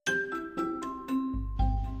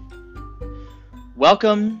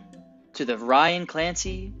Welcome to the Ryan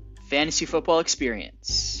Clancy Fantasy Football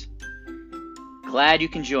Experience. Glad you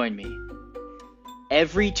can join me.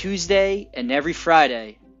 Every Tuesday and every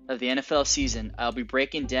Friday of the NFL season, I'll be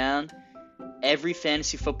breaking down every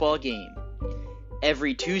fantasy football game.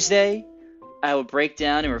 Every Tuesday, I will break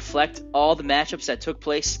down and reflect all the matchups that took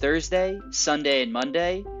place Thursday, Sunday, and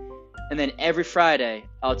Monday. And then every Friday,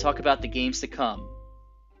 I'll talk about the games to come.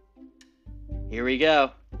 Here we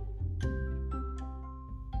go.